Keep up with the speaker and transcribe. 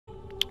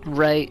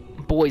Right,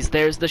 boys,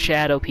 there's the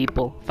shadow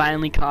people.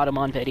 Finally caught him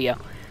on video.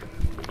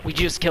 We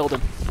just killed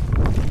him.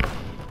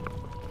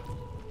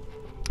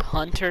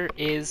 Hunter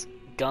is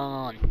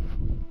gone.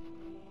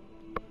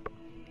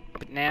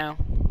 But now,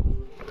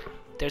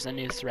 there's a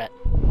new threat.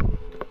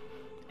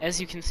 As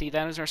you can see,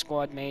 that is our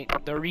squad mate.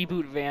 The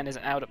reboot van is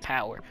out of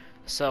power.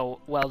 So,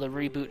 while the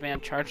reboot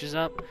van charges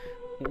up,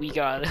 we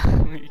gotta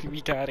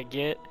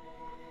get,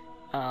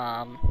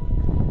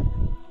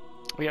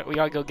 we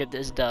gotta go get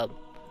this dub.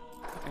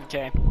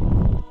 Okay.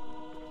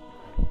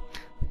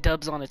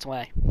 Dub's on its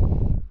way.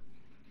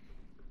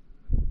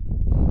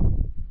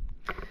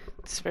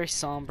 It's a very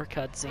somber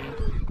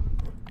cutscene.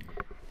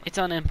 It's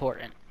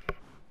unimportant.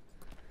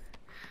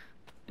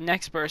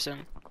 Next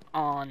person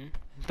on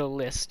the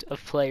list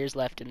of players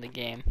left in the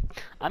game.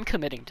 I'm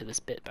committing to this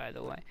bit, by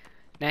the way.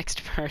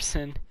 Next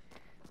person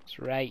is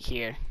right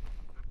here.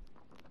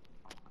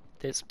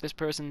 This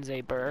person's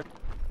a bird.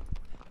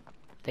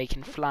 They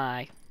can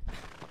fly.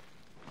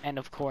 And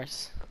of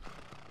course,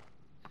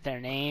 their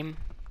name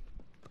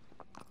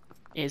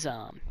is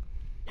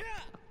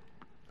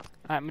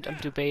I'm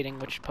debating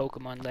which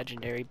Pokemon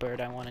legendary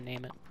bird I want to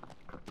name it.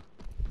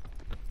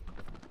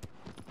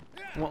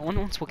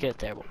 Once we'll get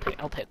there,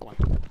 I'll pick one.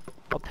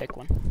 I'll pick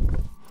one.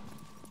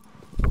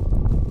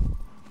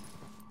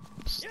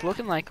 It's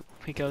looking like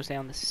we goes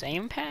down the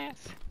same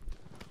path,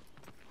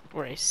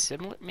 or a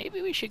similar.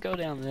 Maybe we should go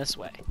down this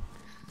way,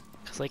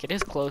 cause like it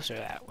is closer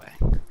that way.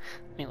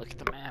 Let me look at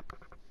the map.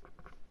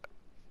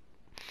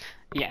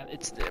 Yeah,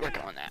 we're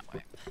going that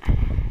way.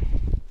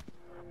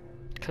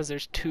 Cause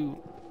there's two.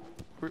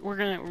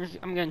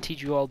 I'm gonna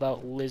teach you all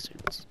about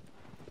lizards.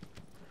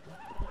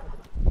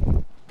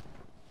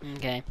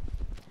 Okay.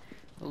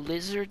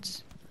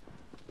 Lizards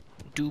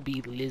do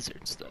be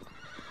lizards though.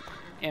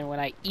 And when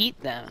I eat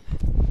them,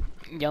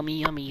 yummy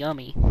yummy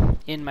yummy,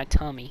 in my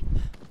tummy,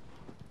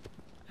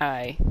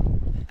 I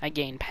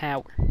gain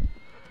power,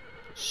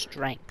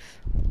 strength.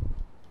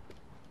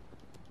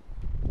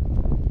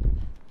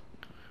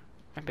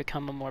 I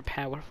become a more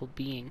powerful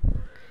being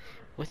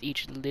with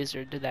each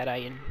lizard that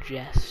I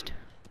ingest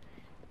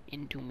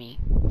into me.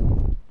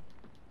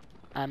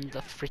 I'm the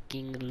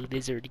freaking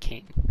Lizard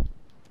King.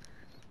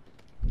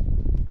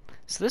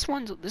 So this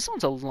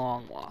one's a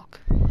long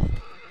walk,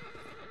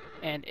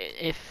 and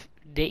if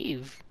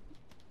Dave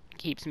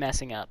keeps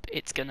messing up,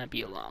 it's gonna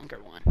be a longer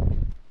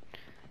one.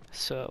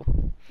 So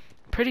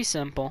pretty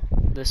simple,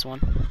 this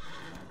one.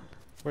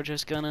 We're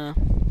just gonna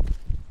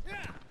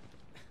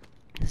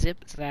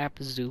zip zap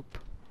zoop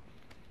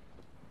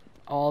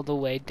all the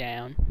way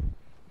down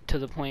to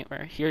the point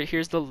where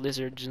here's the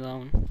lizard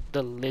zone,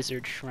 the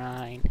lizard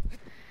shrine.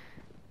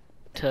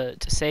 To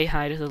say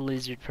hi to the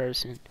lizard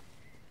person.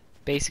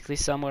 Basically,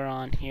 somewhere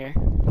on here,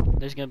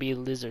 there's gonna be a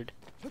lizard,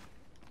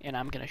 and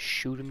I'm gonna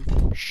shoot him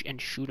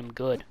and shoot him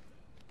good.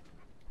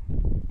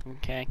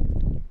 Okay.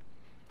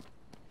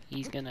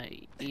 He's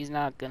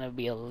not gonna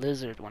be a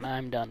lizard when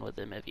I'm done with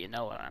him, if you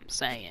know what I'm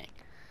saying.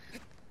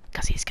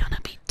 'Cause he's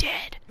gonna be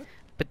dead.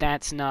 But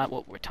that's not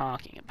what we're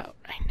talking about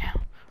right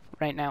now.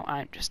 Right now,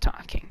 I'm just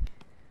talking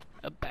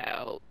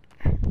about.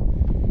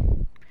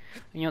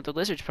 You know, the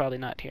lizard's probably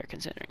not here,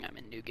 considering I'm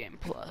in New Game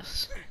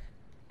Plus.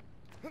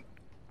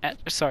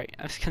 Sorry,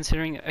 I was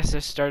considering it as the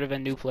start of a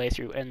new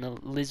playthrough, and the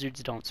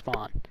lizards don't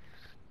spawn.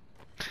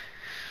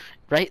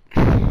 Right?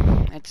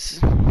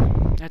 That's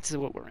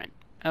what we're in.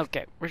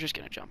 Okay, we're just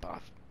gonna jump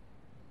off.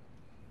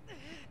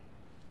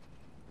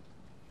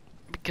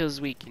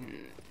 Because we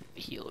can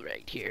heal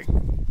right here.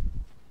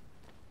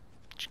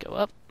 Just go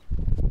up.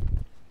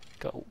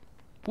 Go.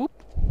 Whoop.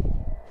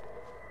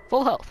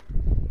 Full health.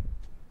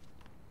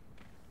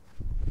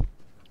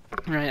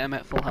 Right, I'm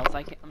at full health.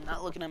 I'm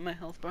not looking at my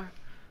health bar.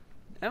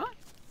 Am I?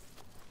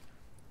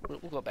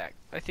 We'll go back.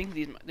 I think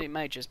they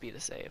might just be the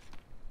save.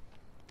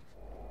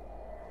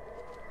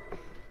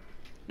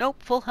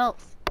 Nope, full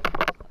health.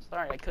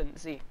 Sorry, I couldn't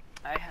see.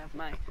 I have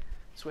my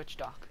Switch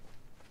dock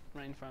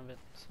right in front of it,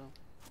 so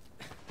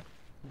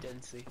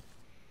didn't see.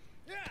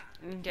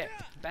 Okay,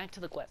 back to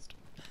the quest.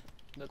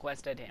 The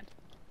quest at hand.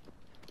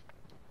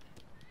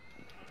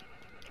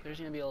 There's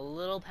gonna be a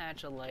little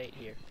patch of light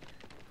here,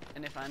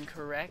 and if I'm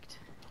correct,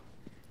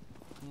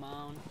 come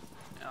on.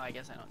 Oh, I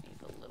guess I don't need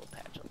the little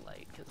patch of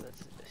light, because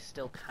that's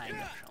still kind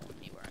of showing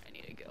me where I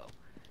need to go.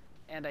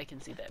 And I can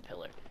see that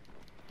pillar.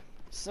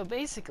 So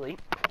basically,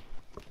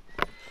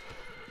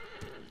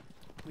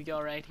 we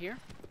go right here,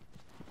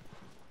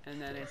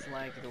 and then it's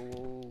like,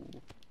 whoa,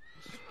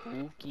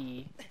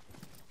 spooky.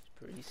 It's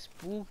pretty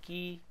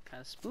spooky.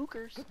 Kind of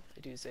spookers, if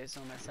I do say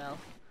so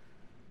myself.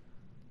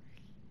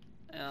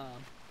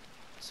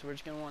 So we're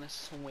just going to want to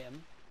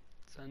swim.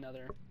 It's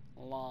another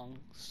long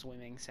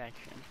swimming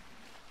section.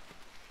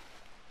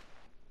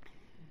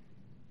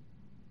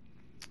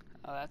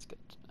 Oh, that's good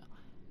to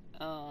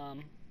know.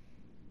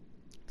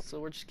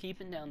 So we're just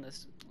keeping down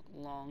this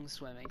long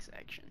swimming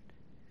section.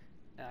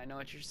 Now, I know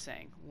what you're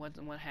saying. What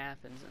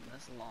happens in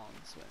this long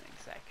swimming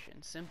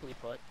section? Simply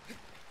put,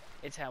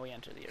 it's how we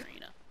enter the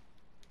arena.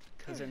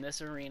 Because in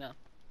this arena,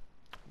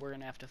 we're going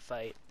to have to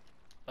fight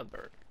a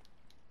bird.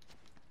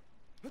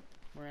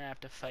 we're gonna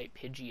have to fight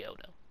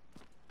Pidgeotto.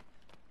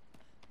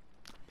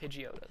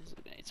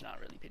 It's not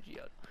really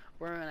Pidgeotto.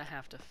 We're gonna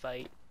have to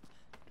fight.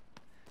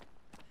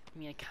 I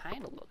mean, it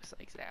kind of looks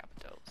like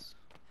Zapdos.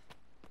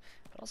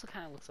 It also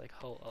kind of looks like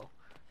Ho-Oh.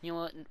 You know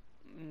what?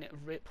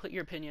 Put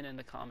your opinion in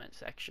the comment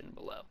section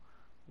below.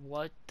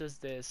 What does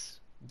this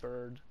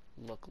bird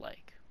look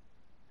like?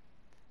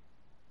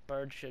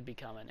 Bird should be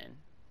coming in.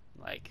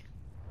 Like,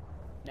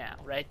 now.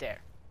 Right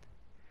there.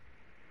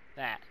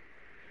 That.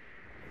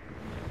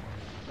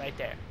 Right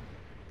there.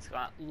 It's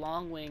got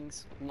long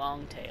wings,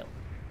 long tail.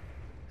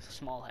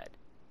 Small head.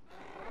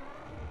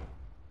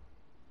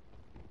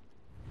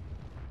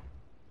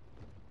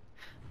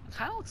 It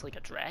kind of looks like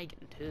a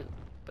dragon, too.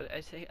 But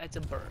I think it's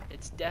a bird.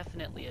 It's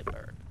definitely a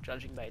bird,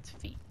 judging by its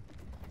feet.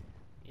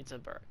 It's a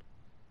bird.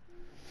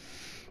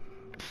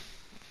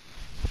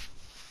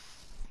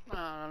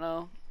 I don't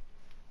know.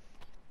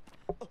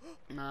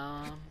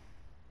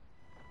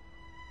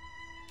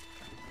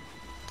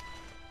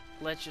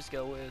 Let's just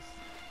go with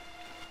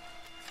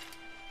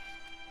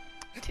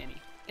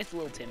Timmy. It's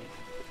little Timmy.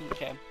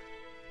 Okay.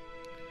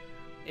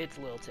 It's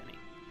little Timmy.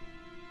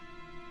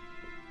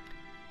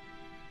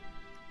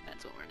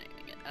 That's what we're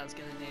naming it. I was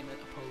gonna name it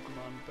a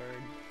Pokemon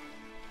bird.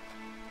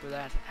 But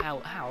that,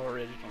 how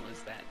original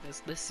is that?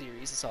 This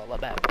series is all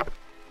about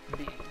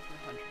being 100%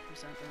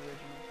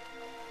 original.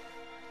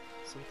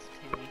 So it's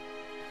Timmy.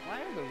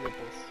 Why are the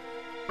ripples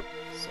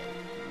so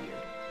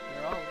weird?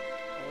 They're all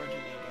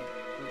originating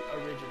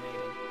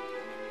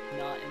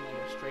not in like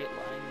a straight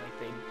line like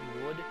they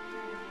would.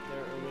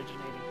 They're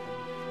originating from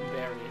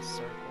various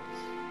circles,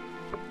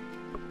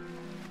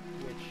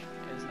 which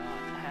is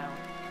not how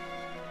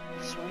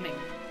swimming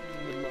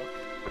would look.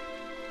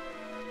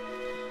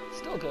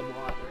 Still good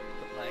water,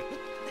 but like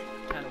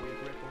kind of weird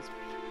ripples.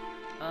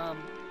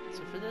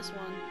 So for this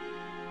one,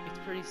 it's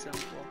pretty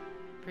simple.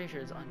 Pretty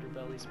sure his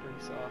underbelly's pretty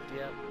soft.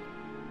 Yep.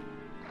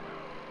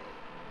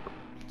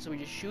 So we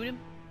just shoot him,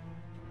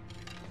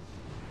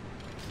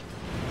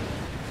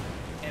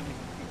 and we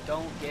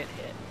don't get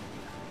hit.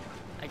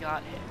 I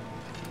got hit.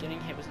 Getting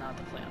hit was not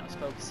the plan. I was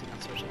focusing on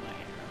switching my arrow.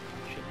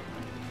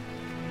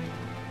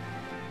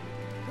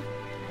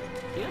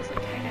 Feels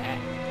like a hack.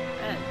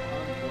 And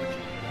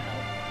unfortunate for the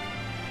health.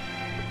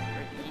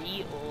 For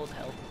ye old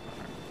health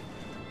bar.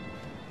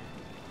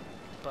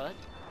 But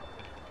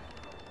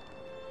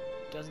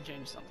doesn't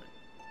change something.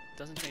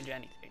 Doesn't change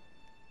anything.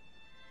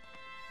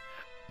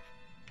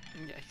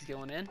 Yeah, he's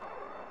going in.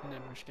 And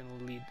then we're just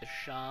gonna lead the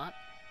shot.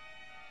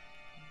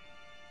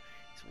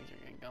 So we're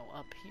gonna go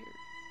up here.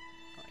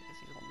 Oh, I guess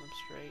he's holding them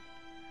straight.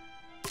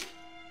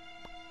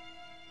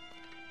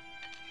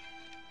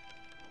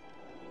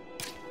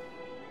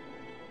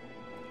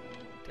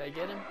 Did I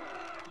get him?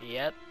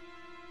 Yep.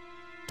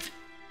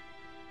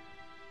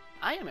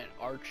 I am an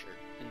archer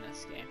in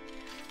this game.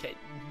 Okay,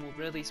 we'll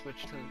really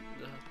switch to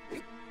the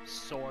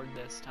sword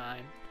this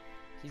time.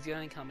 He's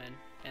gonna come in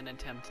and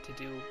attempt to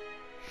do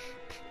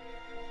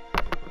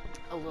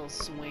a little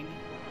swing.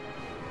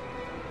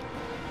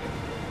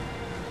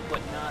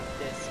 But not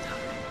this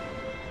time.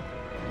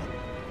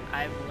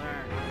 I've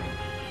learned.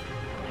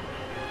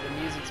 The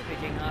music's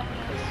picking up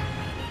because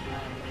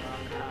I'm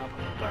on top of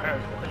a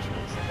bird, which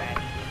was bad.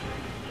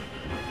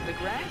 The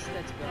grass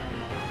that's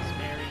going on is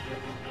very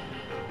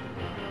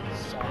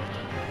soft.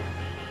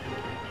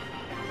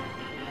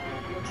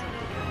 It looks like a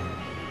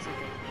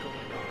good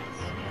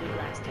grass. Good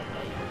grass to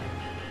lay.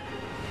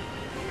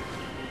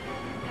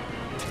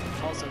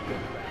 Also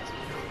good grass.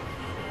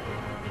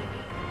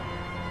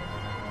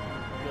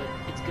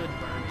 It's good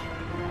burnt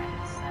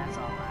grass. That's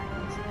all I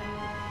can say.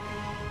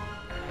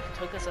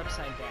 Took us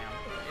upside down.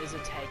 There is a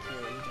tag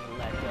here that you can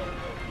let go.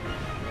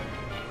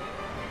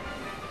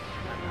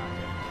 I'm not gonna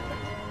do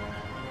it.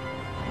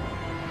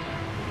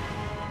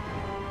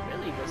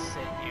 Really just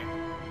sit here.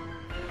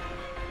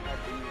 Let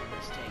the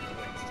universe take you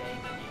where it's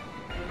taking you.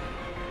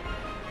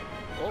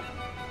 Oh.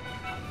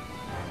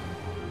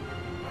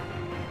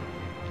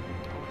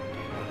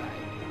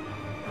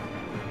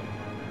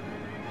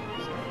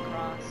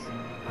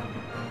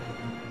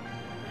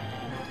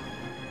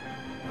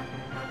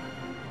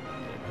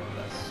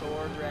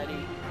 Sword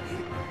ready.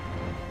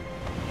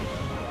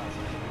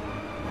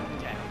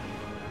 Okay.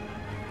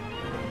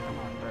 Come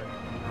on, bird.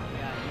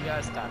 Yeah, you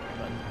gotta stop it,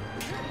 bud.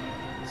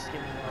 Just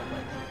give me more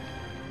legs.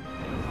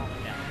 Calm me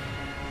down.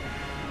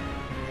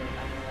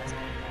 I know that's me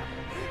now.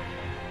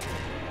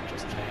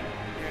 Just kidding.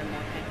 You're in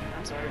my pain.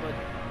 I'm sorry, bud.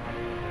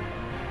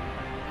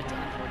 It's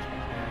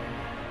unfortunate.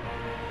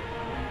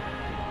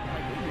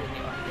 Like, we really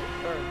are.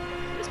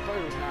 This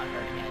bird was not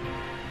hurting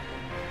anyone.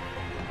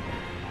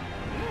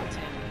 Little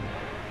Timmy.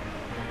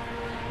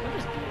 What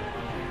is doing?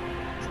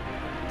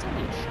 It's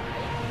only a child.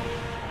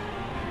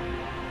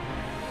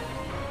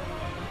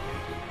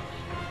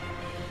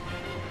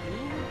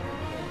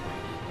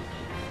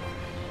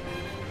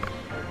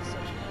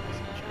 Such an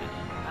innocent child.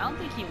 I don't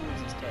think he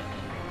moves his tail.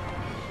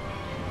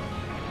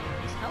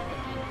 He's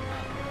helping me.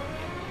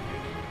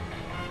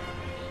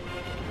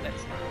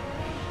 That's not.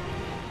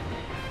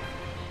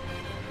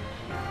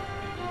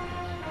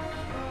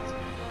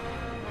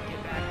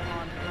 Get back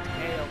on her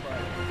tail.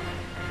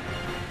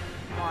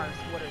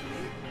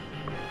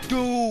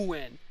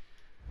 doing?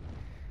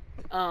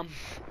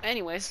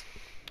 Anyways,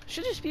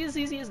 should just be as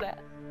easy as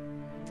that.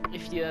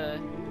 If you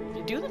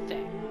do the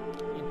thing,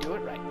 you do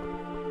it right.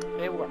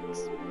 It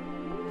works.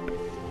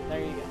 There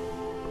you go.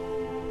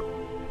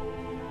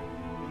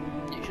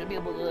 You should be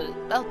able to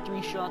about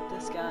 3-shot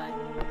this guy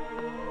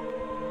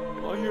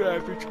on your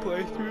average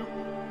playthrough.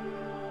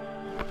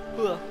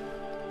 Ugh.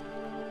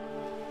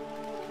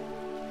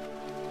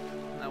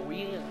 Now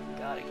we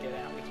gotta get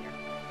out of here,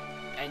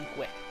 and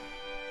quick,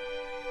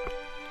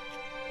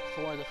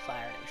 before the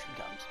Fire Nation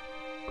comes.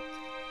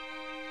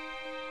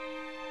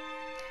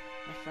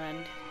 My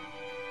friend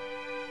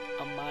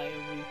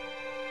Amayaru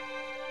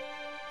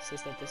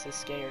says that this is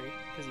scary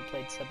because he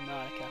played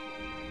Subnautica.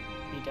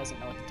 He doesn't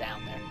know what's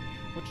down there,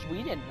 which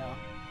we didn't know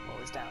what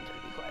was down there,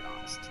 to be quite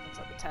honest. That's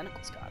how the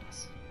tentacles got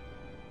us.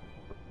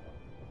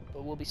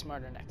 But we'll be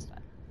smarter next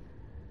time.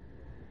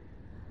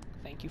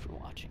 Thank you for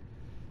watching.